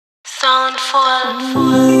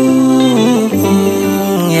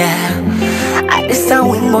Yeah, I just a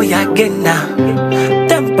wing boy again now.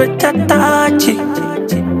 Temperature touchy.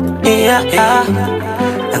 Yeah.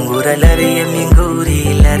 Angura lari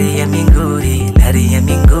minguri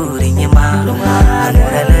nyema.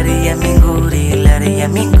 Angura lari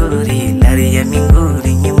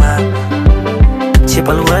minguri nyema.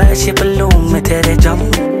 Chipalum metere jam.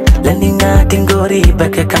 Laninga tingori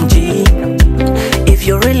baka kamji. If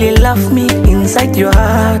you really love me inside your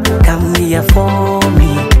heart, come here for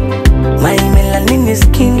me. My melanin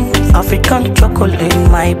skin, African chocolate,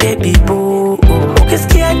 my baby boo. Okay,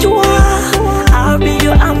 scared you are. I'll be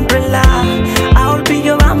your umbrella. I'll be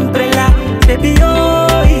your umbrella, baby. Oh,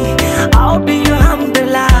 I'll be your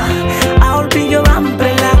umbrella. I'll be your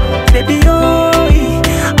umbrella, baby. Oh,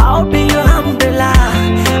 I'll be your umbrella.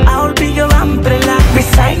 I'll be your umbrella.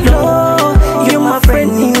 Beside you, you're my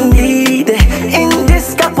friend indeed. In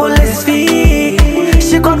this couple is feet,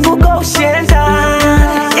 she got to go shelter.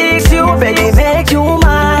 If you baby make you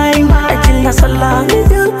mine, I tell her salam is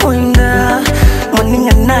your pointer. Morning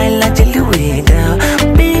and night like you wait,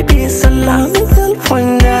 baby salam is your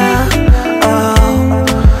pointer.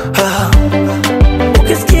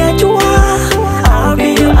 Okay, scared you are. I'll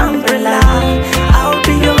be your umbrella. I'll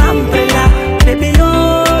be your umbrella, baby.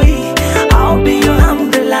 Oh, I'll be your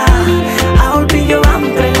umbrella. I'll be your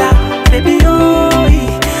umbrella, baby. Oh,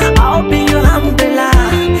 I'll be your umbrella.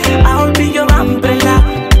 I'll be your umbrella.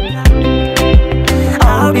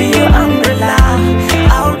 I'll be your umbrella.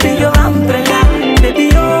 I'll be your umbrella, baby.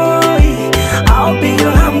 Oh, I'll be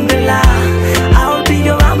your umbrella. I'll be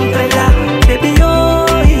your umbrella, baby. Oh,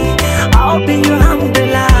 I'll be your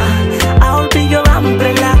umbrella. I'll be your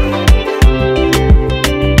umbrella.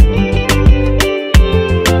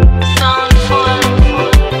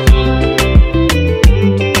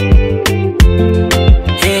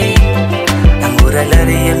 Hey, Angura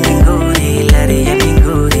lari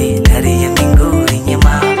minguri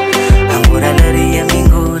nyema. Angura lari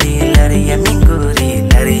minguri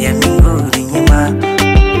nyema.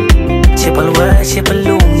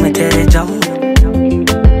 Chipalum metere jam.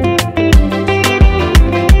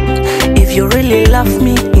 If you really love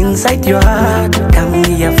me inside your heart, come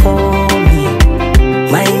here for me.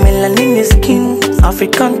 My melanin skin,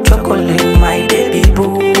 African chocolate, my baby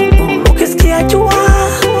boo. Okay, scared you are.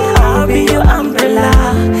 I'll be your umbrella.